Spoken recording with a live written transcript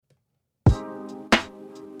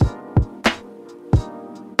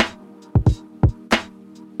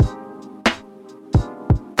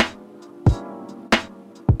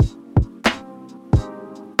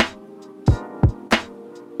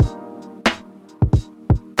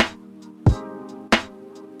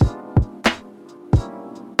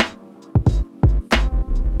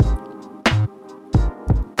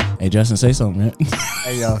Justin, say something, man.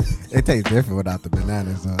 Hey, yo, it tastes different without the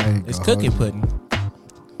bananas. So It's cookie pudding.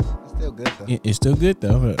 It's still good, though. It's still good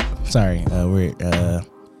though. Sorry, we're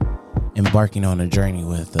embarking on a journey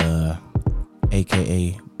with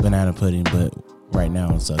AKA banana pudding, but right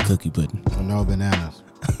now it's cookie pudding. No bananas.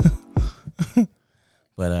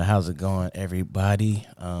 But how's it going, everybody?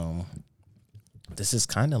 This is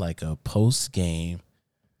kind of like a post-game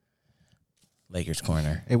Lakers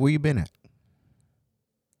corner. Hey, where you been at?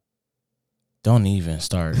 Don't even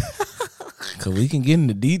start, cause we can get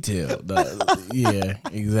into detail. Yeah,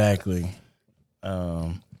 exactly.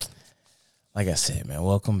 Like I said, man,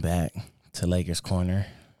 welcome back to Lakers Corner.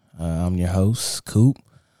 I'm your host, Coop,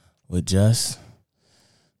 with Just,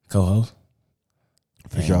 co-host.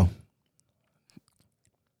 For sure.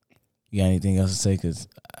 You got anything else to say? Cause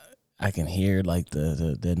I can hear like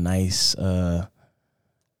the nice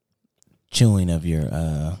chewing of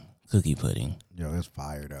your cookie pudding. Yo, it's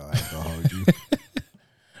fire though. I ain't gonna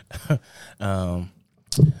hold you.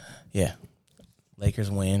 Yeah. Lakers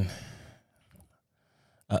win.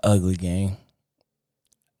 A ugly game.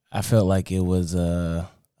 I felt like it was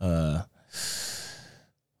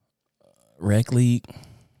rec league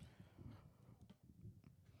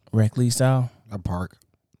style. A park.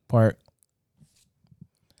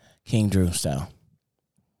 King Drew style.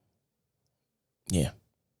 Yeah.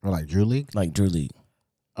 Or like Drew League? Like Drew League.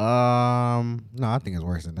 No, I think it's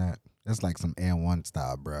worse than that. That's like some N1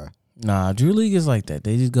 style, bro. Nah, Drew League is like that.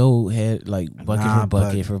 They just go ahead like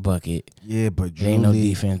bucket for bucket. Yeah, but Drew there ain't no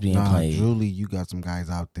League, defense being played. Drew League, you got some guys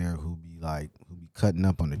out there who be cutting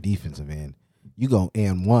up on the defensive end. You go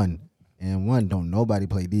N1 don't nobody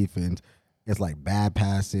play defense. It's like bad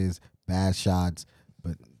passes, bad shots,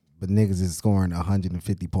 but niggas is scoring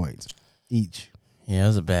 150 points each. Yeah, it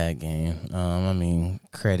was a bad game. I mean,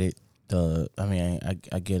 credit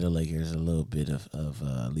I give the Lakers a little bit of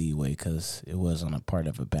leeway because it was on a part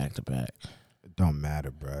of a back-to-back. It don't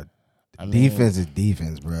matter, bro. I mean, defense is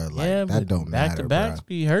defense, bro. Like, yeah, that don't matter, back-to-backs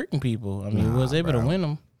be hurting people. I mean, we was able to win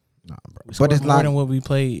them. Nah, bro. But it's more than what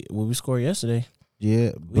we scored yesterday.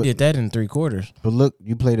 Yeah. We did that in 3 quarters. But look,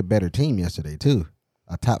 you played a better team yesterday, too.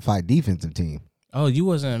 A top 5 defensive team. Oh, you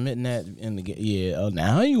wasn't admitting that in the game. Yeah, oh,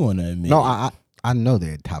 now you want to admit No, it. I know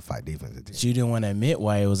they're top 5 defensive team. But you didn't want to admit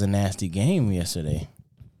why it was a nasty game yesterday.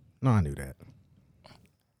 No, I knew that.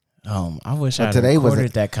 I wish I today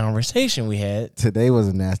recorded that conversation we had. Today was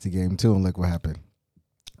a nasty game, too, and look what happened.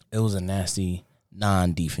 It was a nasty,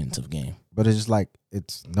 non-defensive game. But it's just like,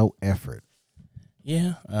 it's no effort.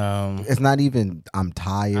 Yeah. It's not even, I'm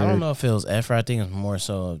tired. I don't know if it was effort. I think it's more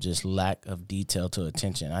so of just lack of detail to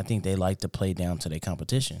attention. I think they like to play down to their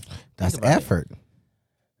competition. That's effort.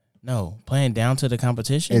 No, playing down to the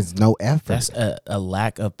competition. It's no effort. That's a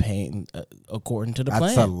lack of pain according to the plan.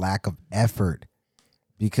 That's a lack of effort.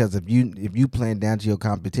 Because if you playing down to your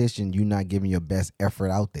competition, you're not giving your best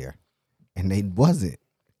effort out there. And they wasn't.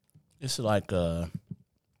 It's like a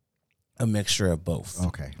mixture of both.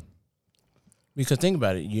 Okay. Because think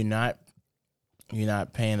about it, you're not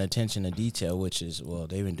paying attention to detail, which is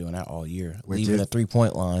they've been doing that all year. Leaving the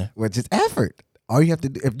 3-point line. Which is effort. All you have to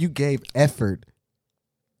do, if you gave effort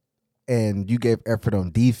and you gave effort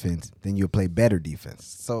on defense, then you'll play better defense.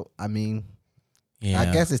 So I mean, I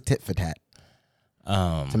guess it's tit for tat.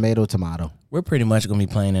 Tomato. We're pretty much gonna be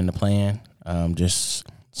playing in the plan. Just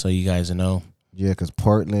so you guys know. Yeah, because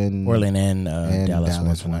Portland and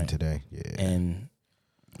Dallas won today. Yeah, and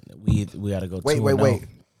we got to go. Wait.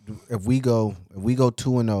 If we go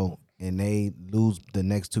 2-0 and they lose the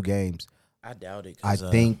next 2 games, I doubt it. I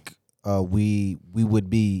think we would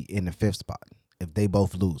be in the 5th spot if they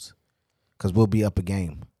both lose, because we'll be up a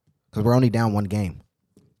game. Because we're only down 1 game.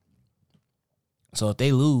 So if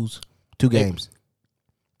they lose 2 games,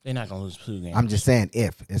 they're not gonna lose 2 games. I'm just saying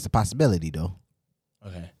if it's a possibility though.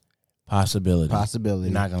 Okay, possibility.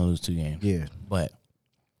 You're not gonna lose 2 games. Yeah, but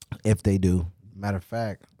if they do, matter of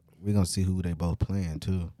fact, we're gonna see who they both playing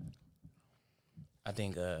too. I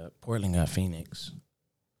think Portland got Phoenix.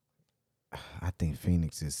 I think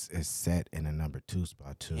Phoenix is set in a number 2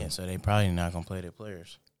 spot too. Yeah, so they probably not gonna play their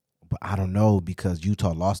players. But I don't know because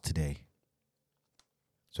Utah lost today,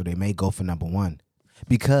 so they may go for number 1.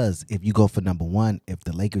 Because if you go for number 1, if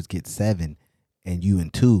the Lakers get 7 and you in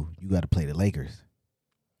 2, you got to play the Lakers.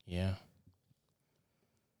 Yeah.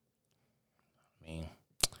 I mean,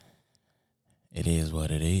 it is what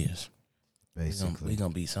it is. Basically, we're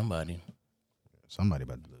gonna beat somebody. Somebody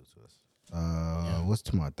about to lose to us. What's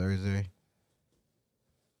tomorrow? Thursday?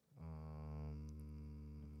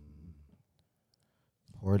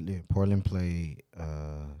 Portland play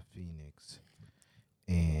Phoenix,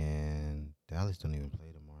 and Dallas don't even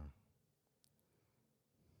play tomorrow.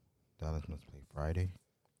 Dallas must play Friday.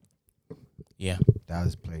 Yeah.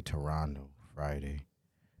 Dallas play Toronto Friday.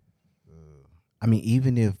 I mean,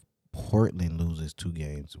 even if Portland loses 2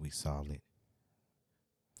 games, we solid.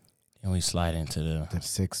 And we slide into The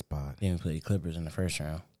 6th spot. Then we play the Clippers in the first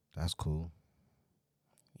round. That's cool.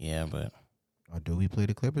 Yeah, but Or do we play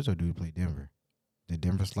the Clippers or do we play Denver? Did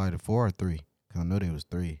Denver slide to 4 or 3? Because I know they was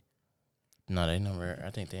 3. no,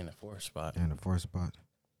 I think they're in the 4th spot. They're in the 4th spot.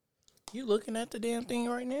 You looking at the damn thing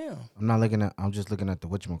right now. I'm just looking at the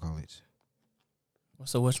whatchamacallits.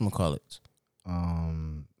 What's the whatchamacallit?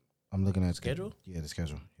 I'm looking at Schedule? The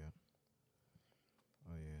schedule. Yeah.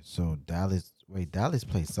 Oh yeah. So Dallas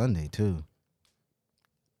plays Sunday too.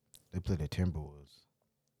 They play the Timberwolves.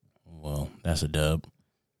 Well, that's a dub.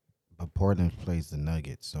 But Portland plays the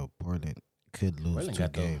Nuggets, so Portland could lose 2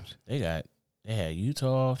 games. They had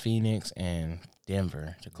Utah, Phoenix, and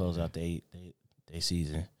Denver to close out their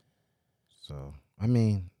season. So I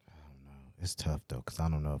mean, I don't know. It's tough though, because I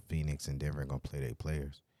don't know if Phoenix and Denver are gonna play their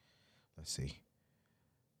players. Let's see.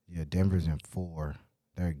 Yeah, Denver's in 4.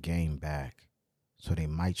 They're a game back, so they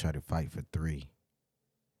might try to fight for 3.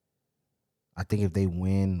 I think if they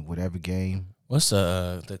win whatever game. What's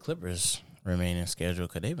the Clippers' remaining schedule?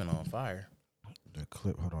 Because they've been on fire.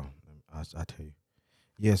 Hold on. I'll tell you.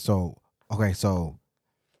 Yeah, so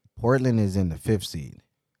Portland is in the 5th seed,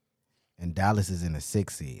 and Dallas is in the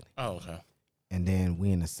 6th seed. Oh, okay. And then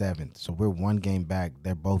we in the 7th. So we're 1 game back.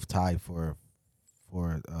 They're both tied for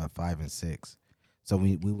 5 and 6. So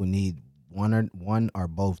we will need one or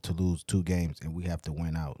both to lose 2 games, and we have to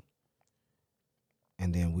win out.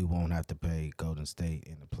 And then we won't have to play Golden State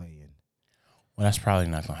in the play-in. Well, that's probably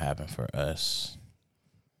not gonna happen for us.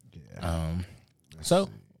 Yeah. So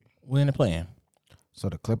we're in the play-in. So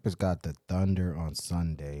the Clippers got the Thunder on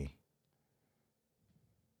Sunday.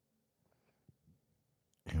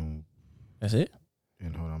 And That's it.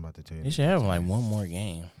 hold on, I'm about to tell you. They should have like one more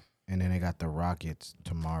game. And then they got the Rockets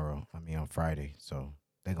on Friday. So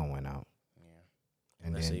they're going to win out. Yeah.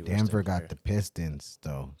 And Let's then see, Denver got the Pistons,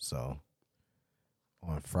 though. So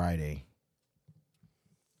on Friday.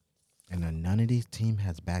 And then none of these teams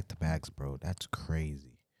has back-to-backs, bro. That's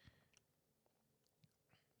crazy.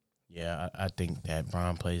 Yeah, I think that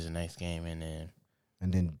Bron plays the next game and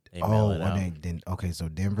then they mail it out. Okay, so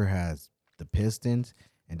Denver has the Pistons,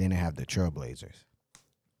 and then they have the Trailblazers.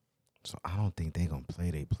 So I don't think they're going to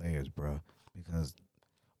play their players, bro. Because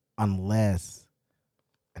unless,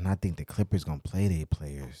 and I think the Clippers going to play their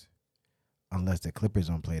players, unless the Clippers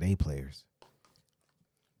don't play their players.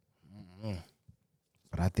 Mm-hmm.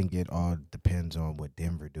 But I think it all depends on what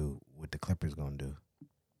Denver do, what the Clippers going to do.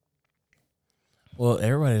 Well,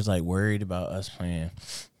 everybody's like worried about us playing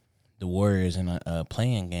the Warriors in a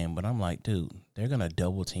playing game, but I'm like, dude, they're going to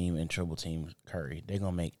double team and triple team Curry. They're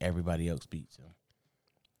going to make everybody else beat him.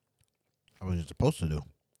 That's what you're supposed to do.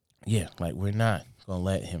 Yeah, like we're not going to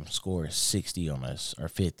let him score 60 on us or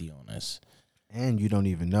 50 on us. And you don't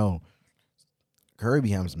even know. Curry be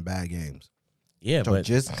having some bad games. Yeah, so but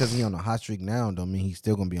just because he's on a hot streak now don't mean he's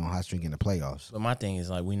still going to be on a hot streak in the playoffs. But my thing is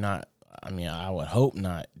like I would hope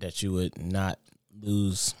not that you would not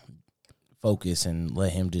lose focus and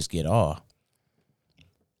let him just get off.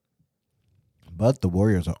 But the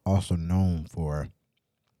Warriors are also known for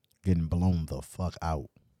getting blown the fuck out.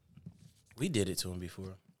 We did it to him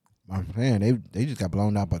before. I'm saying they just got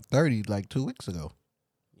blown out by 30 like 2 weeks ago.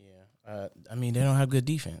 Yeah. They don't have good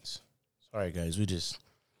defense. Sorry, guys. We're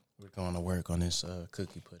going to work on this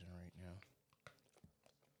cookie pudding right now.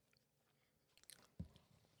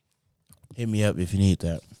 Hit me up if you need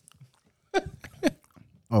that.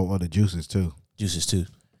 Oh, well, the juices too. Juices too.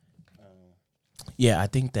 Yeah, I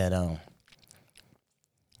think that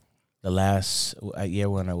the last year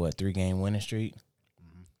we're on a 3-game winning streak.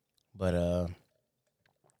 Mm-hmm. But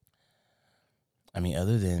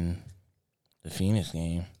other than the Phoenix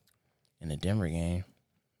game and the Denver game,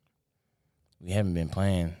 we haven't been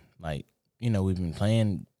playing we've been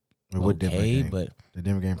playing what Denver game? But the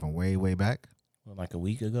Denver game from way, way back? Like a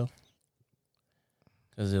week ago.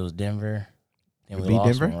 Because it was Denver. Then we beat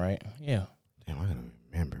lost Denver? one, right? Yeah. Damn, I don't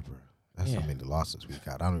remember, bro. That's how many losses we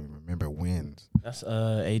got. I don't even remember wins. That's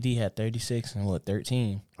AD had 36 and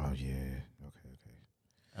 13. Oh yeah.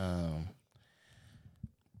 Okay.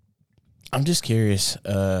 I'm just curious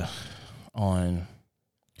on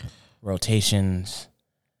rotations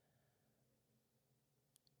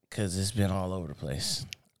because it's been all over the place.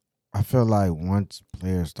 I feel like once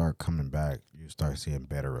players start coming back, you start seeing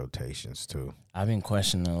better rotations too. I've been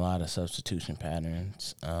questioning a lot of substitution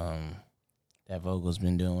patterns that Vogel's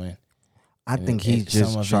been doing. I think he's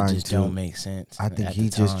just trying to. Don't make sense. I think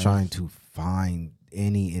he's just trying to find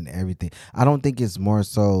any and everything. I don't think it's more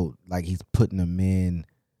so like he's putting them in.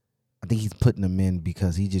 I think he's putting them in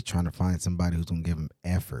because he's just trying to find somebody who's gonna give him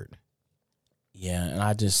effort. Yeah, and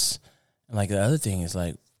I just like the other thing is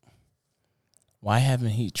like, why haven't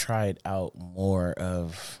he tried out more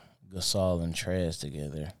of Gasol and Trez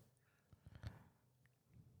together?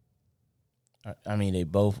 I mean, they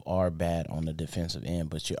both are bad on the defensive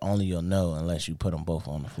end, but you'll know unless you put them both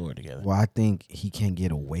on the floor together. Well, I think he can't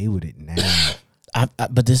get away with it now.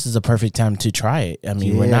 But this is a perfect time to try it. I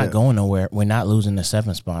mean, we're not going nowhere. We're not losing the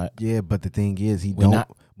 7th spot. Yeah, but the thing is, he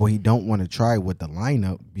don't want to try with the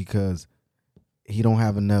lineup because he don't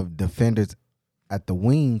have enough defenders at the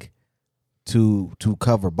wing to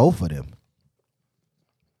cover both of them.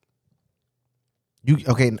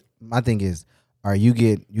 My thing is, all right, you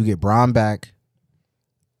get Braun back,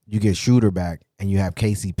 you get Shooter back, and you have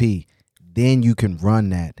KCP. Then you can run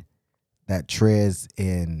that Trez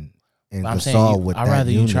and Gasol with that. I'd rather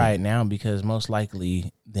unit. you try it now because most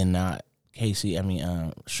likely than not,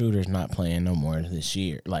 Shooter's not playing no more this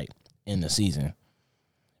year, like in the season.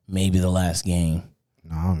 Maybe the last game.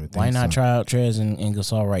 No, I don't think Why not try out Trez and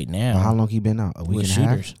Gasol right now? Well, how long he been out? A week with and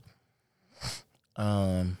Shooters? a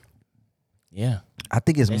half? Yeah. I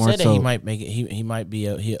think it's They more said so that he might make it. He might be.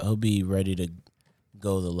 He'll be ready to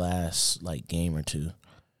go the last like game or two.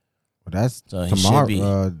 Well, that's So he tomorrow.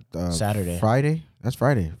 should be Saturday. Friday. That's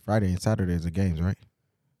Friday. Friday and Saturday is the games, right?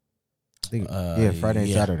 I think, Friday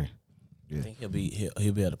and Saturday. Yeah. I think he'll be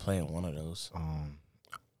able to play in one of those.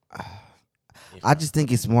 I just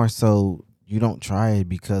think it's more so you don't try it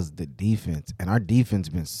because the defense, and our defense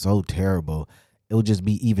been so terrible, it will just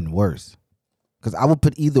be even worse. Because I would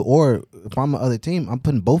put either or. If I'm the other team, I'm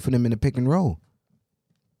putting both of them in the pick and roll.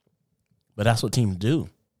 But that's what teams do.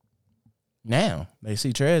 Now they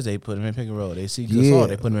see Trez, they put him in pick and roll. They see Gasol,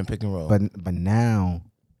 they put him in pick and roll. But now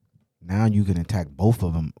you can attack both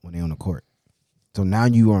of them when they're on the court. So now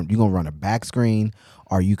you're gonna run a back screen,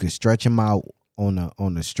 or you could stretch them out on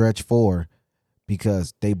the stretch 4,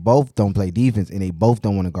 because they both don't play defense and they both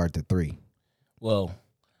don't want to guard the 3. Well,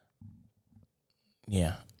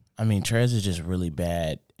 yeah. I mean, Trez is just really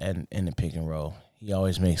bad in the pick and roll. He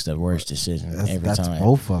always makes the worst decision every time. That's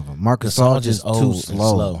both of them. Marcus Gasol just too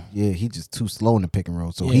slow. Yeah, he's just too slow in the pick and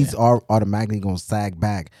roll. So he's automatically going to sag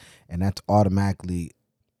back, and that's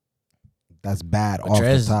bad off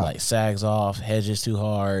Trez the top. Like sags off, hedges too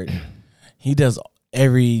hard. He does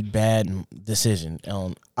every bad decision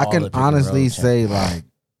on. I can honestly say, like,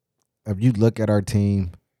 if you look at our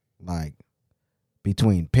team, like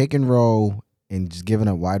between pick and roll and just giving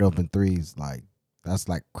up wide open threes, like that's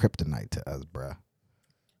like kryptonite to us, bruh.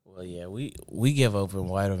 Well, yeah, we give open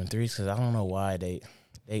wide open threes because I don't know why they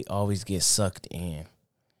always get sucked in.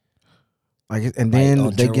 Like, and then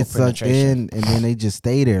they get sucked in, and then they just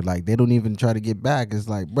stay there. Like, they don't even try to get back. It's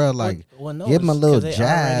like, bro, like, give them a little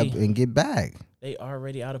jab and get back. They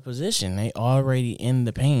already out of position. They already in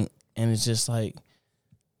the paint, and it's just like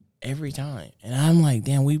every time. And I'm like,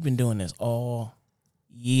 damn, we've been doing this all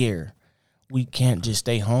year. We can't just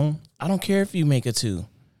stay home. I don't care if you make a 2.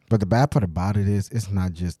 But the bad part about it is, it's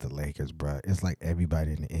not just the Lakers, bro. It's like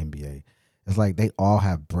everybody in the NBA. It's like they all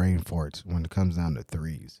have brain farts when it comes down to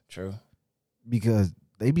threes. True. Because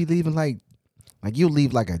they be leaving like you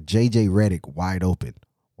leave like a JJ Redick wide open.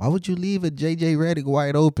 Why would you leave a JJ Redick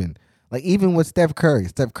wide open? Like, even with Steph Curry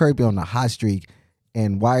be on a hot streak,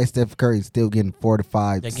 and why is Steph Curry still getting 4 to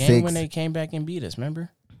 5, 6? The game when they came back and beat us, remember?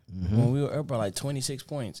 Mm-hmm. When we were up by like 26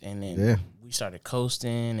 points, and then we started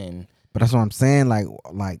coasting. And but that's what I'm saying. Like,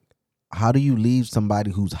 how do you leave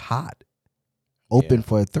somebody who's hot open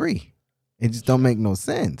for a 3? It just don't make no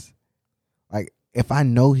sense. Like, if I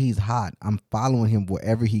know he's hot, I'm following him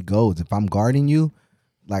wherever he goes. If I'm guarding you,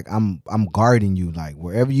 like, I'm guarding you. Like,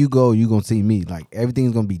 wherever you go, you're gonna see me. Like,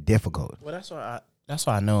 everything's gonna be difficult. Well, that's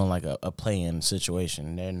why I know in like a play-in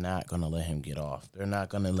situation, they're not gonna let him get off. They're not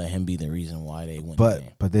gonna let him be the reason why they win.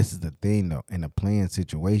 But this is the thing though. In a play-in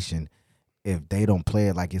situation, if they don't play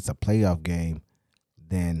it like it's a playoff game,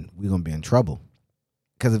 then we're gonna be in trouble.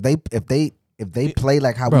 Because if they play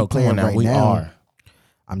like how we playing right now,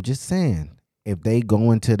 I'm just saying, if they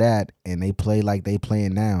go into that and they play like they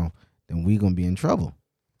playing now, then we gonna be in trouble.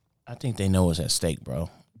 I think they know what's at stake, bro.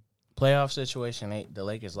 Playoff situation, the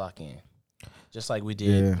Lakers lock in, just like we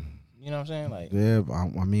did. Yeah. You know what I'm saying? Like, yeah,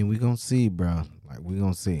 I mean, we gonna see, bro. Like, we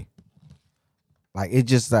gonna see. Like, it's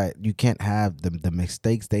just like you can't have the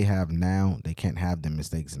mistakes they have now. They can't have the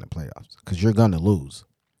mistakes in the playoffs because you're gonna lose.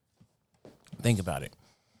 Think about it.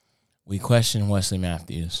 We questioned Wesley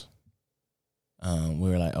Matthews. We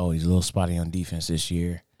were like, oh, he's a little spotty on defense this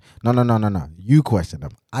year. No. You questioned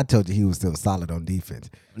him. I told you he was still solid on defense.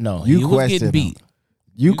 No, he was getting beat.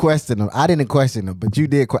 You questioned him. I didn't question him, but you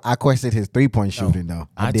did. I questioned his 3-point shooting, though.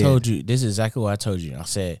 I told you. This is exactly what I told you. I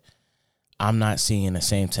said, I'm not seeing the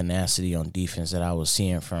same tenacity on defense that I was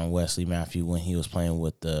seeing from Wesley Matthews when he was playing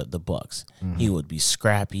with the Bucks. Mm-hmm. He would be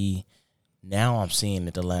scrappy. Now I'm seeing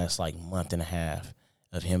it the last like month and a half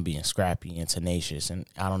of him being scrappy and tenacious. And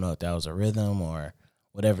I don't know if that was a rhythm or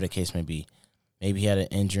whatever the case may be. Maybe he had an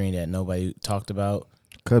injury that nobody talked about.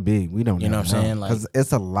 Could be. We don't know. You know what I'm saying? Because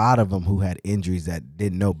it's a lot of them who had injuries that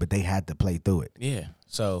didn't know, but they had to play through it. Yeah.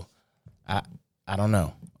 So I don't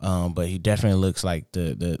know. But he definitely looks like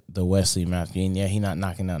the Wesley Matthews. And yeah, he's not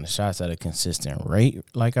knocking down the shots at a consistent rate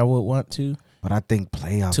like I would want to. But I think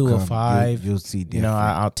playoff 2 or 5, you'll see different. You know,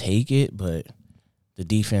 I'll take it, but the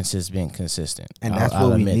defense has been consistent. And that's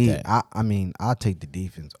what we need. I mean, I'll take the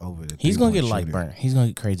defense over the. He's gonna get like burn. He's gonna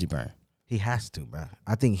get crazy burn. He has to, bro.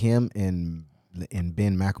 I think him and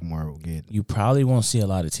Ben McLemore will get. You probably won't see a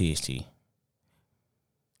lot of THT.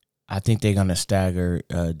 I think they're gonna stagger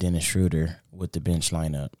Dennis Schroeder with the bench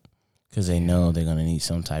lineup because they know they're gonna need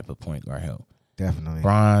some type of point guard help. Definitely.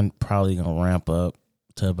 Bron probably gonna ramp up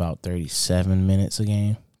to about 37 minutes a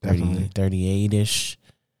game, 38-ish.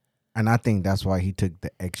 And I think that's why he took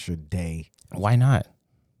the extra day. Why not?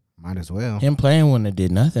 Might as well. Him playing when it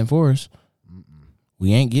did nothing for us.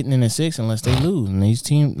 We ain't getting in the 6 unless they lose. And these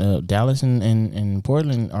teams, Dallas and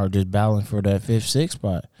Portland, are just battling for that 5th, 6th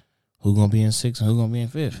spot. Who gonna be in 6th and who gonna be in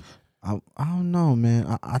 5th? I don't know,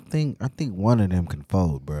 man. I think one of them can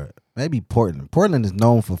fold, bro. Maybe Portland. Portland is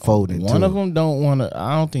known for folding. One of them don't want to.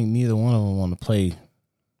 I don't think neither one of them want to play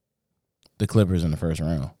the Clippers in the first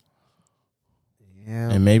round. Yeah,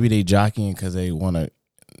 and maybe they jockeying because they want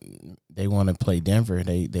to play Denver.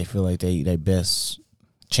 They feel like their best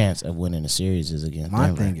chance of winning the series is against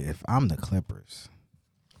Denver. My thing, if I'm the Clippers,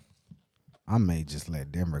 I may just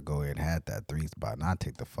let Denver go ahead and have that 3 spot, and I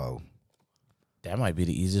take the 4. That might be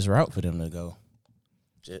the easiest route for them to go.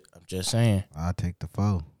 I'm just saying. I take the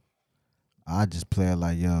 4. I just play it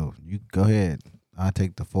like, yo, you go ahead. I'll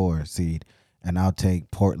take the 4 seed, and I'll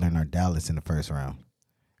take Portland or Dallas in the first round,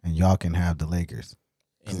 and y'all can have the Lakers.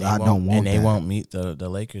 And I don't want. And they won't meet the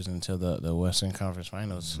Lakers until the Western Conference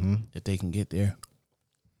Finals if they can get there.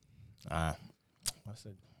 I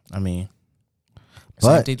mean,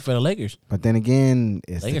 same thing for the Lakers. But then again,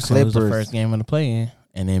 it's Lakers the Clippers. Lose the first game of the play-in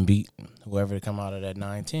and then beat whoever to come out of that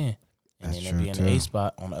 9-10. And then they'll be in the 8th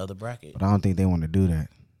spot on the other bracket. But I don't think they want to do that.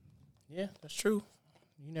 Yeah, that's true.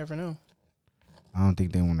 You never know. I don't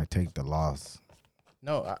think they want to take the loss.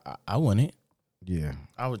 No, I wouldn't. Yeah.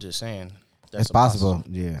 I was just saying. It's possible.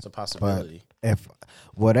 Yeah. It's a possibility. But if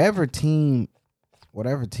whatever team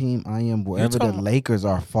I am, wherever the Lakers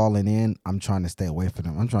are falling in, I'm trying to stay away from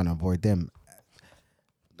them. I'm trying to avoid them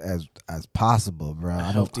as possible, bro. A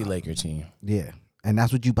healthy Laker team. Yeah. And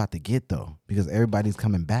that's what you about to get, though, because everybody's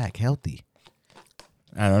coming back healthy.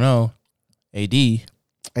 I don't know. AD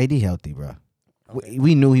healthy, bro. Okay.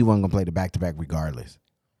 We knew he wasn't going to play the back-to-back regardless.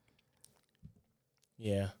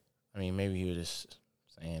 Yeah. I mean, maybe he was just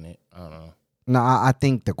saying it. I don't know. No, I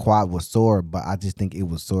think the quad was sore, but I just think it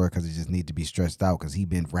was sore because it just needed to be stretched out because he's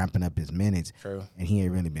been ramping up his minutes. True. And he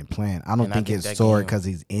ain't really been playing. I don't think it's sore because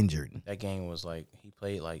he's injured. That game was like, he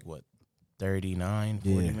played like, what, 39,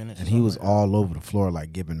 40 minutes? And he was all over the floor,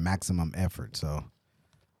 like giving maximum effort. So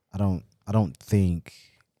I know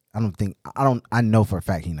for a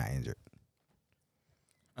fact he's not injured.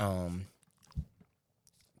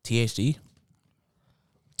 THD?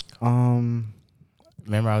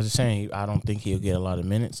 Remember, I was just saying, I don't think he'll get a lot of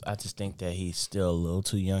minutes. I just think that he's still a little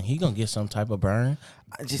too young. He's going to get some type of burn.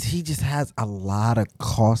 He just has a lot of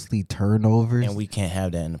costly turnovers. And we can't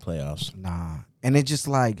have that in the playoffs. Nah. And it's just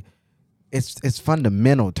like, it's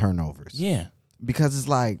fundamental turnovers. Yeah. Because it's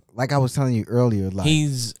like I was telling you earlier, like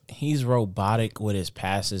he's robotic with his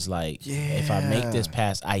passes. Like, if I make this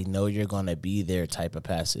pass, I know you're gonna be there type of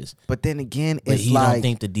passes. But then again, he don't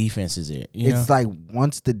think the defense is there. It's like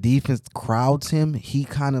once the defense crowds him, he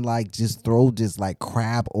kind of like just throw this like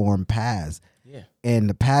crab arm pass. Yeah, and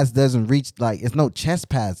the pass doesn't reach, like it's no chest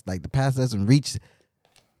pass. Like the pass doesn't reach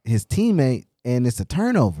his teammate, and it's a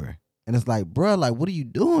turnover. And it's like, bro, like what are you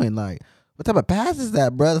doing? Like, what type of pass is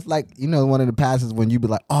that, bro? It's like, one of the passes when you be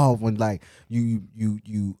like, when like you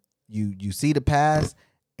see the pass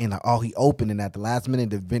and like, he opened, and at the last minute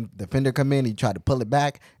the defender come in, he tried to pull it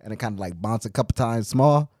back and it kind of like bounce a couple times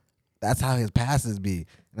small. That's how his passes be.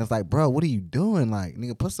 And it's like, bro, what are you doing? Like,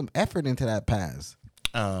 nigga, put some effort into that pass.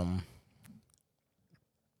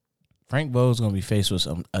 Frank Vogel's gonna be faced with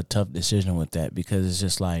a tough decision with that because it's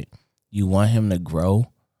just like you want him to grow.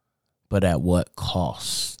 But at what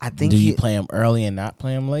cost? I think do you play him early and not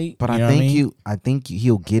play him late? But I think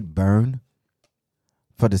he'll get burned.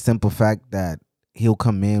 for the simple fact that he'll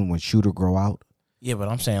come in when Shooter grow out. Yeah, but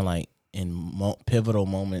I'm saying like in pivotal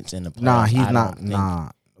moments in the playoffs. Nah, he's I not. don't think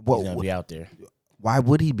Nah, he's gonna be out there. why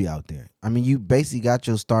would he be out there? I mean, you basically got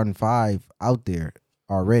your starting five out there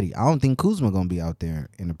already. I don't think Kuzma gonna be out there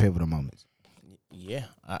in the pivotal moments. Yeah,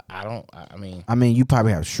 I don't. I mean, you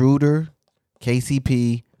probably have Schroeder,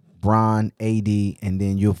 KCP, Bron, AD, and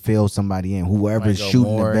then you'll fill somebody in. Whoever's shooting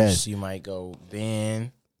Morris, the best. You might go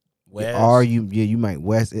Ben, West. Or you might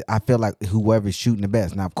West. I feel like whoever's shooting the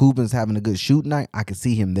best. Now, if Kuzma's having a good shoot night, I can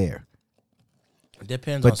see him there.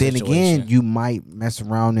 Depends. But on then situation. again, you might mess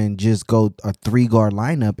around and just go a 3-guard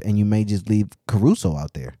lineup, and you may just leave Caruso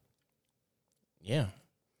out there. Yeah.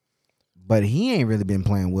 But he ain't really been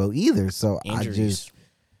playing well either. So Injuries,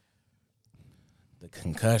 the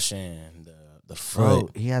concussion, the bro,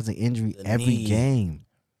 foot. he has an injury the every knee. game.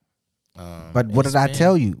 But what did I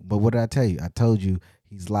tell you? I told you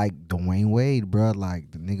he's like Dwayne Wade, bro.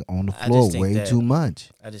 Like the nigga on the floor way too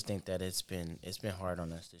much. I just think that it's been hard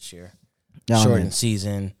on us this year. Yeah, Shortened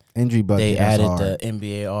season. Injury bucket. They that's added hard. the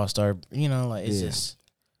NBA All-Star. You know, like it's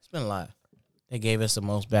been a lot. They gave us the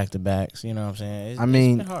most back-to-backs. You know what I'm saying? It's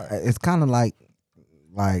been hard. It's kind of like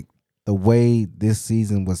the way this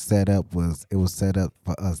season was set up was set up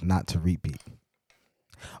for us not to repeat,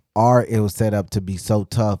 or it was set up to be so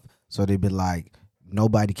tough so they'd be like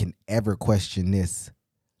nobody can ever question this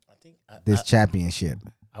championship.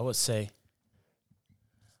 I would say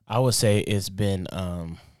it's been.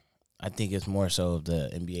 I think it's more so the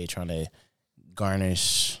NBA trying to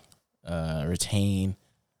garnish, retain,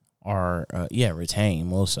 or retain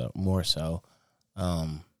more so,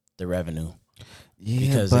 the revenue. Yeah,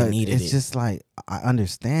 because but they needed it's it. just like I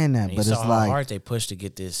understand that, And but you it's saw like how hard they pushed to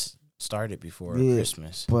get this started before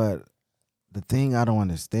Christmas. But the thing I don't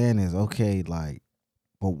understand is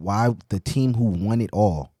but why the team who won it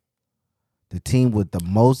all, the team with the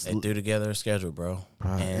most, They threw together a schedule, bro.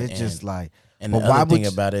 it's just like. And the other thing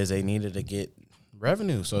about it is they needed to get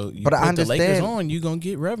revenue. So you put the Lakers on, you're going to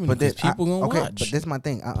get revenue because people going to watch. But this is my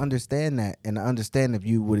thing. I understand that. And I understand if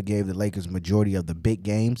you would have gave the Lakers majority of the big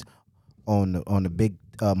games on the big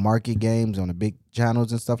market games, on the big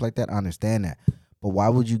channels and stuff like that. I understand that. But why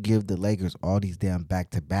would you give the Lakers all these damn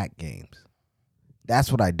back-to-back games?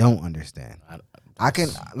 That's what I don't understand. I can,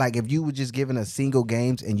 like, if you were just giving us single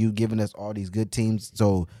games and you giving us all these good teams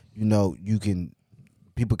so,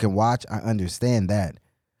 people can watch, I understand that.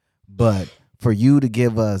 But for you to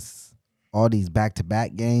give us all these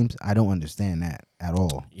back-to-back games, I don't understand that at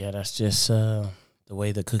all. Yeah, that's just the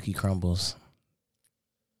way the cookie crumbles.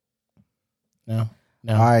 No.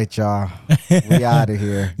 All right, y'all. We out of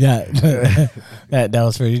here. Yeah. that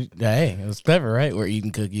was pretty, hey, it was clever, right? We're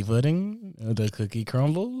eating cookie pudding. The cookie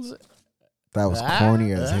crumbles. That was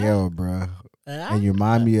corny as hell, bro. And you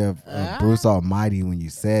remind me of Bruce Almighty when you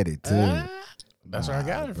said it, too. That's where I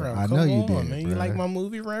got it from. I know you did, man. You like my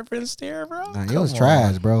movie reference there, bro? Nah, it was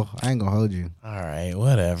trash, bro. I ain't gonna hold you. All right,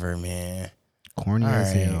 whatever, man. Corny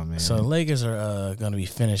as hell, man. So Lakers are gonna be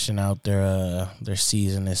finishing out their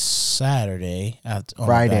season this Saturday.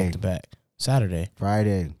 Friday. Back to back. Saturday.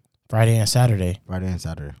 Friday and Saturday.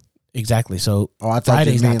 Exactly. So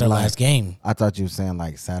Friday's not their last game. I thought you were saying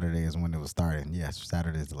like Saturday is when it was starting. Yes,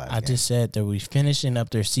 Saturday is the last game. I just said that we finishing up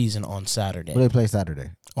their season on Saturday. Who they play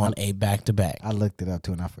Saturday? On a back-to-back. I looked it up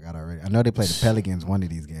too and I forgot already. I know they play the Pelicans one of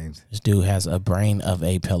these games. This dude has a brain of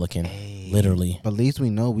a pelican, literally. But at least we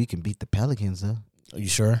know we can beat the Pelicans, though. Are you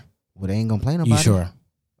sure? Well, they ain't going to play nobody. You sure?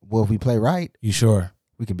 Well, if we play right. You sure?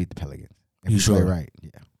 We can beat the Pelicans. If you play right,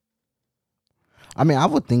 yeah. I mean, I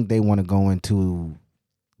would think they want to go into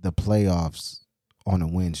the playoffs on a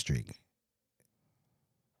win streak.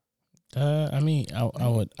 I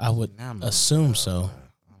would assume so.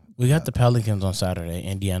 We got the Pelicans on Saturday,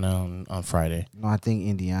 Indiana on Friday. No, I think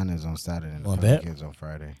Indiana's on Saturday and the Pelicans on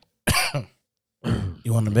Friday.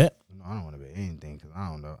 You want to bet? No, I don't want to bet anything because I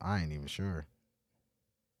don't know. I ain't even sure.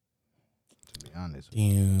 To be honest.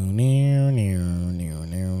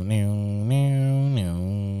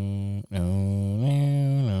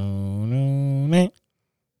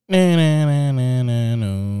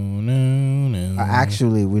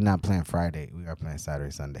 Actually, we're not playing Friday. We are playing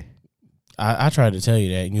Saturday, Sunday. I tried to tell you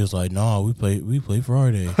that, and you was like, "No, we play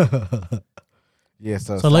Friday." Yeah,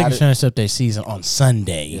 so Lakers finish up their season on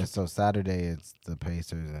Sunday. Yeah, so Saturday it's the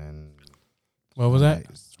Pacers and what was that?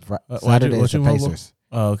 Saturday is the Pacers.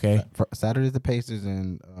 Oh, okay. Saturday is the Pacers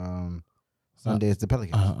and Sunday is the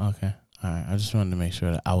Pelicans. Okay, all right. I just wanted to make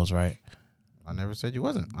sure that I was right. I never said you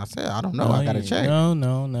wasn't. I said I don't know. I gotta check.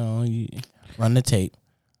 No. You run the tape.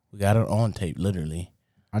 We got it on tape, literally.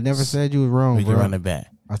 I never said you was wrong. We can run it back.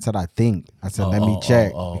 I said I think. I said let me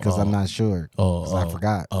check because I'm not sure. Because I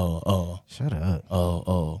forgot. Shut up.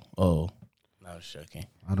 No, shucking.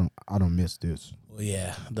 I don't miss this. Well,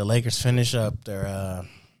 yeah, the Lakers finish up their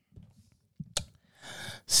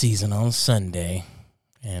season on Sunday,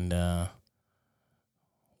 and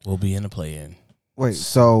we'll be in the play-in. Wait,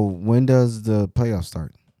 so when does the playoffs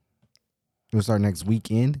start? It'll start next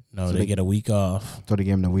weekend? No, so they get a week off. So they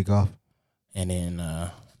give them the week off? And then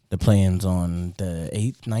the play-in's on the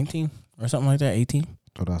 8th, 19th, or something like that, 18th.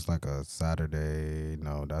 So that's like a Saturday.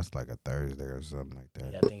 No, that's like a Thursday or something like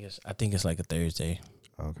that. Yeah, I think it's like a Thursday.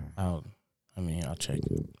 Okay. I'll check.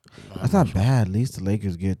 That's not bad. At least the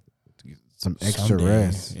Lakers get some extra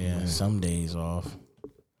rest. Yeah, some days off.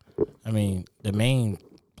 I mean, the main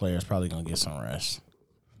player's probably going to get some rest.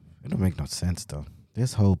 It don't make no sense, though.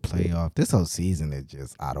 This whole season is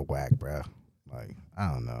just out of whack, bro. Like,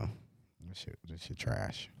 I don't know. This shit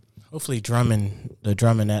trash. Hopefully the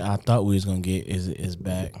Drummond that I thought we was going to get is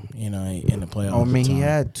back, in the playoffs. Oh, I mean, he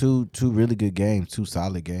had two really good games, 2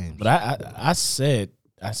 solid games. But I said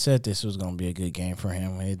this was going to be a good game for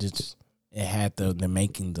him. It had the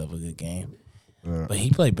makings of a good game. But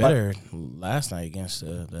he played better last night against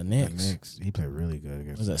the Knicks. The Knicks, he played really good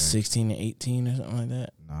against Was that 16 and 18 or something like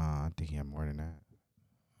that? Nah, I think he had more than that.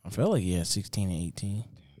 I felt like he had 16 and 18.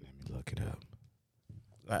 Let me look it up.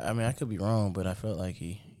 I mean, I could be wrong, but I felt like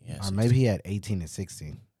he had 16. Maybe he had 18 and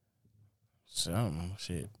 16. Something.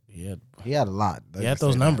 Shit. He had a lot. He had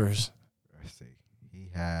those numbers. Let's see. He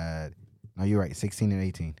had... No, you're right. 16 and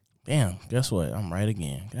 18. Damn. Guess what? I'm right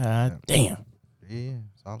again. God damn. Yeah,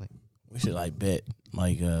 solid. We should bet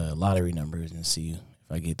lottery numbers and see if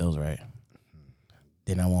I get those right.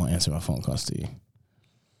 Then I won't answer my phone calls to you.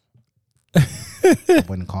 I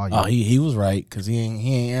wouldn't call you. Oh, he was right because he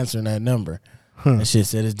ain't answering that number. That shit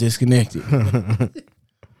said it's disconnected.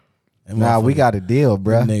 Nah, we got a deal,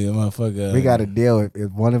 bruh. Nigga, motherfucker. We got a deal.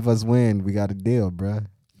 If one of us win, we got a deal, bruh.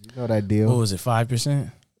 You know that deal? What was it?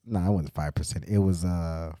 5%? Nah, it wasn't 5%. It was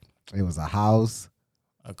a house,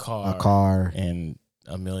 a car, and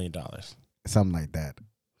 $1 million. Something like that.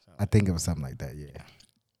 I think it was something like that. Yeah.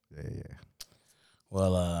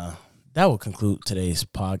 Well, that will conclude today's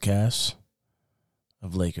podcast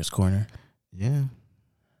of Lakers Corner. Yeah.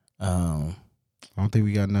 I don't think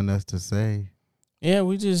we got nothing else to say. Yeah,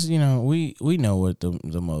 we just we know what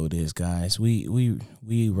the mode is, guys. We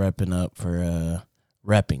repping up for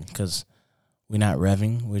repping because we're not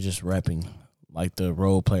revving. We're just repping like the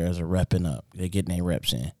role players are repping up. They're getting their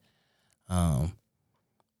reps in.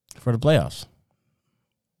 For the playoffs.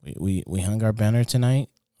 We hung our banner tonight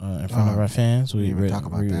in front of our fans. We talk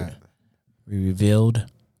about that. We revealed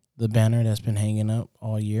the banner that's been hanging up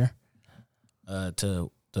all year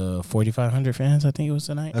to the 4,500 fans. I think it was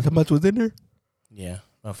tonight. That's how much was in there? Yeah,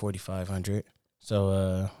 about 4,500.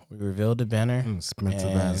 So we revealed the banner.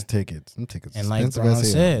 Expensive ass tickets. Them tickets. And like Brown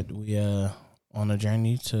said, we on a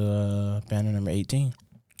journey to banner number 18,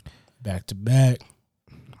 back to back.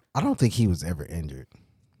 I don't think he was ever injured.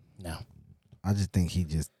 No. I just think he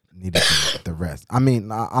just needed the rest. I mean,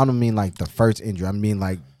 I don't mean like the first injury. I mean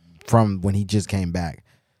like from when he just came back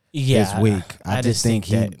this week. I just think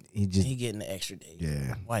he getting the extra day.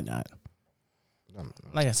 Yeah. Why not?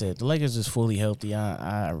 Like I said, the Lakers is fully healthy.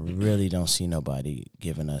 I really don't see nobody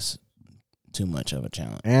giving us too much of a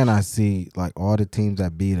challenge. And I see like all the teams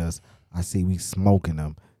that beat us, I see we smoking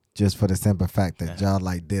them. Just for the simple fact that y'all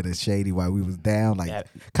did a shady while we was down,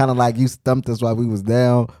 kind of like you stumped us while we was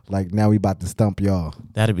down. Like now we about to stump y'all.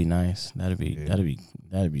 That'd be nice. That'd be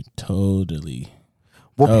totally.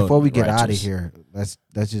 Well, before we get out of here, let's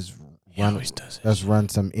just run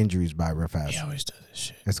some injuries by real fast. He always does this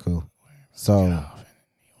shit. That's cool. So,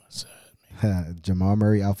 Jamal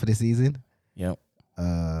Murray out for the season. Yep.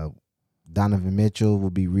 Donovan Mitchell will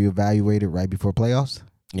be reevaluated right before playoffs.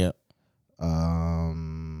 Yep.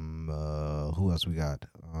 Who else we got?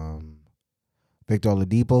 Victor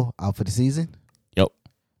Oladipo out for the season. Yep.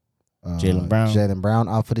 Jaylen Brown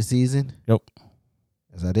out for the season. Yep.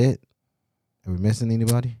 Is that it? Are we missing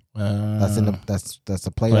anybody? That's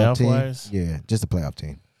a playoff team. Wise? Yeah, just a playoff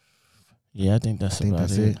team. Yeah, I think that's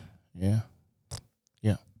it. Yeah.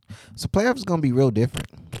 So playoffs is gonna be real different.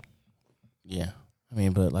 Yeah. I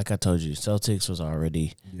mean, but like I told you, Celtics was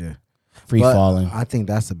already free falling. I think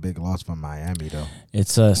that's a big loss for Miami, though.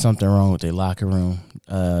 It's something wrong with their locker room.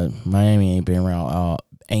 Miami ain't been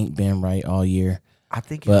right all year. I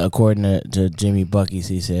think, but according to Jimmy Buckets,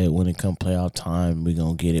 he said when it come playoff time, we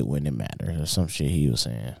gonna get it when it matters, or some shit he was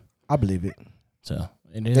saying. I believe it. So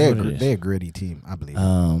it is what it is. They're a gritty team. I believe it.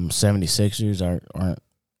 76ers aren't.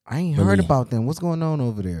 I ain't heard about them. What's going on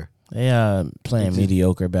over there? They playing It's just-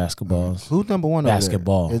 mediocre basketballs. Who's number one?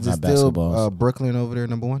 Basketball, Over there? Is not it still basketballs. Brooklyn over there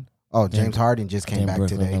number one? Oh, James Harden just I came think back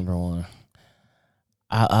Brooklyn today. number one.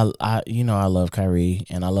 I I love Kyrie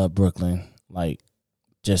and I love Brooklyn, like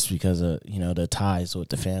just because of the ties with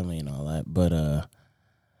the family and all that. But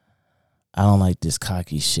I don't like this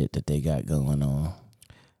cocky shit that they got going on.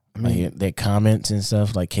 I mean, Like their comments and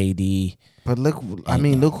stuff, like KD. but look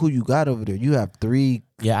who you got over there. You have 3.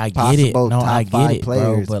 Yeah, I get it. Possible No, top I 5 get it,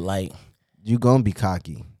 players. bro. But like, You gonna be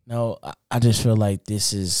cocky. no, I just feel like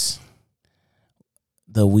this is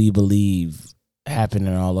the we believe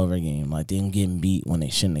happening all over again. Like them getting beat when they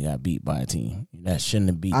shouldn't have got beat by a team that shouldn't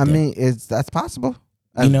have beat. I them. mean, that's possible.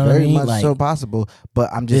 That's You know what I very mean? much Like, so possible.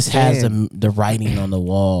 But I'm just this saying, has the writing on the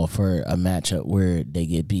wall for a matchup where they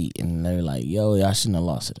get beat, and they're like, "Yo, y'all shouldn't have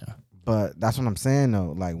lost it." But that's what I'm saying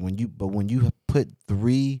though. Like when you put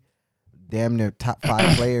 3 damn near top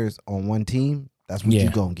 5 players on one team, that's what Yeah. you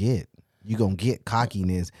gonna get. You gonna get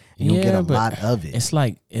cockiness, and you'll Yeah, get a but lot of it. It's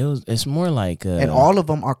like it's more like And all of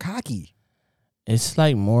them are cocky. it's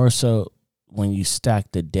like more so when you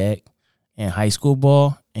stack the deck in high school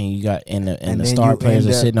ball, and you got and the then star you players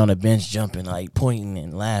end are up- sitting on the bench jumping, like pointing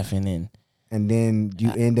and laughing, and Then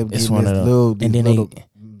you end up it's getting one this of those. little, And then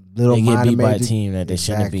little they get minor beat by a major- team that they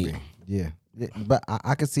shouldn't have beat. Exactly. Yeah. But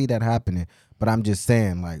I could see that happening. But I'm just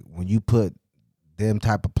saying, like, when you put them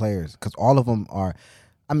type of players, because all of them are,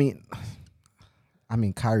 I mean,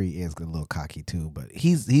 Kyrie is a little cocky too, but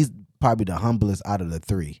he's probably the humblest out of the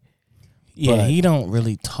 3. Yeah, But- he don't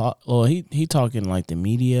really talk. Well, he talking like the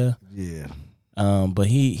media. Yeah. But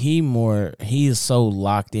he is so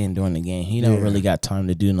locked in during the game. He don't Yeah. really got time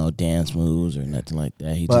to do no dance moves or nothing like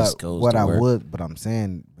that. He But just goes what to I work. would, but I'm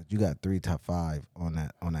saying, but you got 3 top 5 on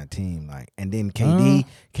that team, like, and then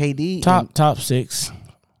KD top 6.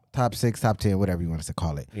 top 6, top 10, whatever you want to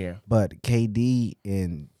call it. Yeah. But KD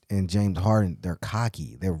and James Harden, they're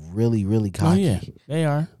cocky. They're really, really cocky. Oh yeah, they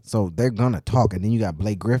are. So they're gonna talk, and then you got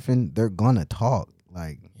Blake Griffin. They're gonna talk.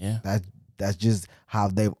 Like Yeah. that's just how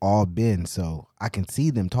they've all been. So I can see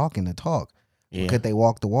them talking the talk. Yeah. Could they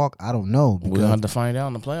walk the walk? I don't know. We're gonna have to find out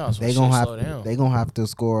in the playoffs. they gonna have to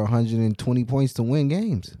score 120 points to win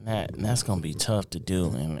games. That's gonna be tough to do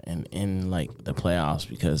in like the playoffs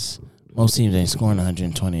because most teams ain't scoring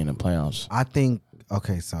 120 in the playoffs, I think.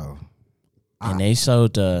 Okay, so and they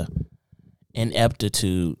showed the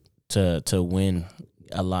ineptitude to win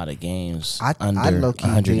a lot of games under low-key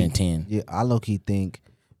 110. I low key think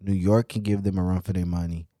New York can give them a run for their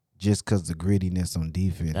money just because the grittiness on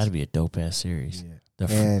defense. That'd be a dope ass series. Yeah.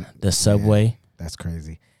 The the Subway, That's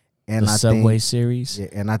crazy. And the I Subway think, series, yeah,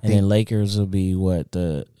 and I and then think Lakers will be what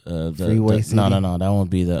the Freeway City? no, that won't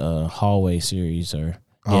be the hallway series or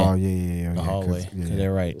yeah, the hallway. 'Cause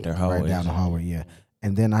they're right, they're hallways. right down the hallway, yeah.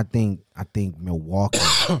 And then I think Milwaukee,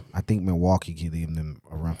 Milwaukee can give them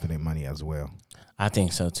a run for their money as well. I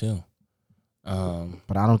think so too.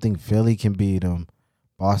 But I don't think Philly can beat them.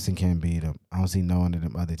 Boston can beat them. I don't see no one of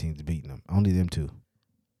them other teams beating them. Only them 2.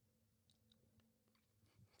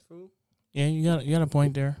 Yeah, you got a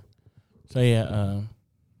point there. So yeah,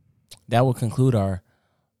 that will conclude our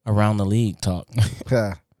around the league talk.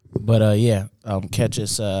 But catch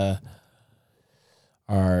us our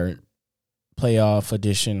playoff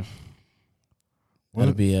edition.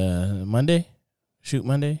 That'll be Monday. Shoot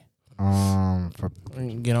Monday. For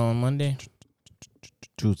Get on Monday.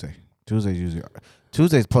 Tuesday.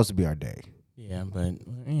 Tuesday's supposed to be our day. Yeah, but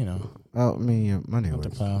Oh, I mean, yeah, Monday with the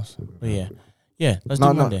was. playoffs. But yeah, let's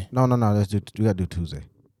do Monday. No. We gotta do Tuesday.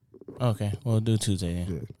 Okay, we'll do Tuesday then.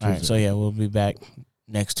 Yeah, All right, Tuesday. so we'll be back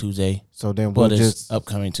next Tuesday. So then Well, we'll this just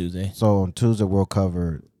upcoming Tuesday, so on Tuesday we'll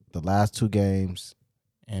cover the last 2 games,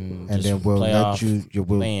 and and just then we'll playoff let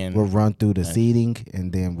plan. we'll run through the Right. seeding,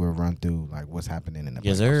 and then we'll run through like what's happening in the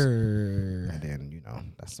Yes, playoffs. sir. And then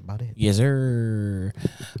that's about it. Yes, sir.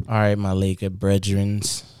 All right, my Laker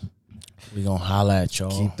brethrens. We gonna holla at y'all.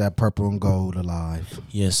 Keep that purple and gold alive.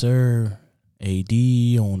 Yes, sir.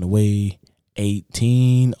 AD on the way.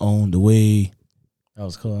 18 on the way. That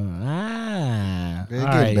was cool. You're All getting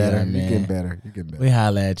right, better. yeah, You're man. getting better. You're getting better. We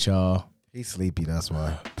holla at y'all. He's sleepy. That's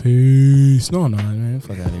why. Peace. No, man.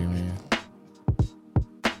 Fuck out of here, man.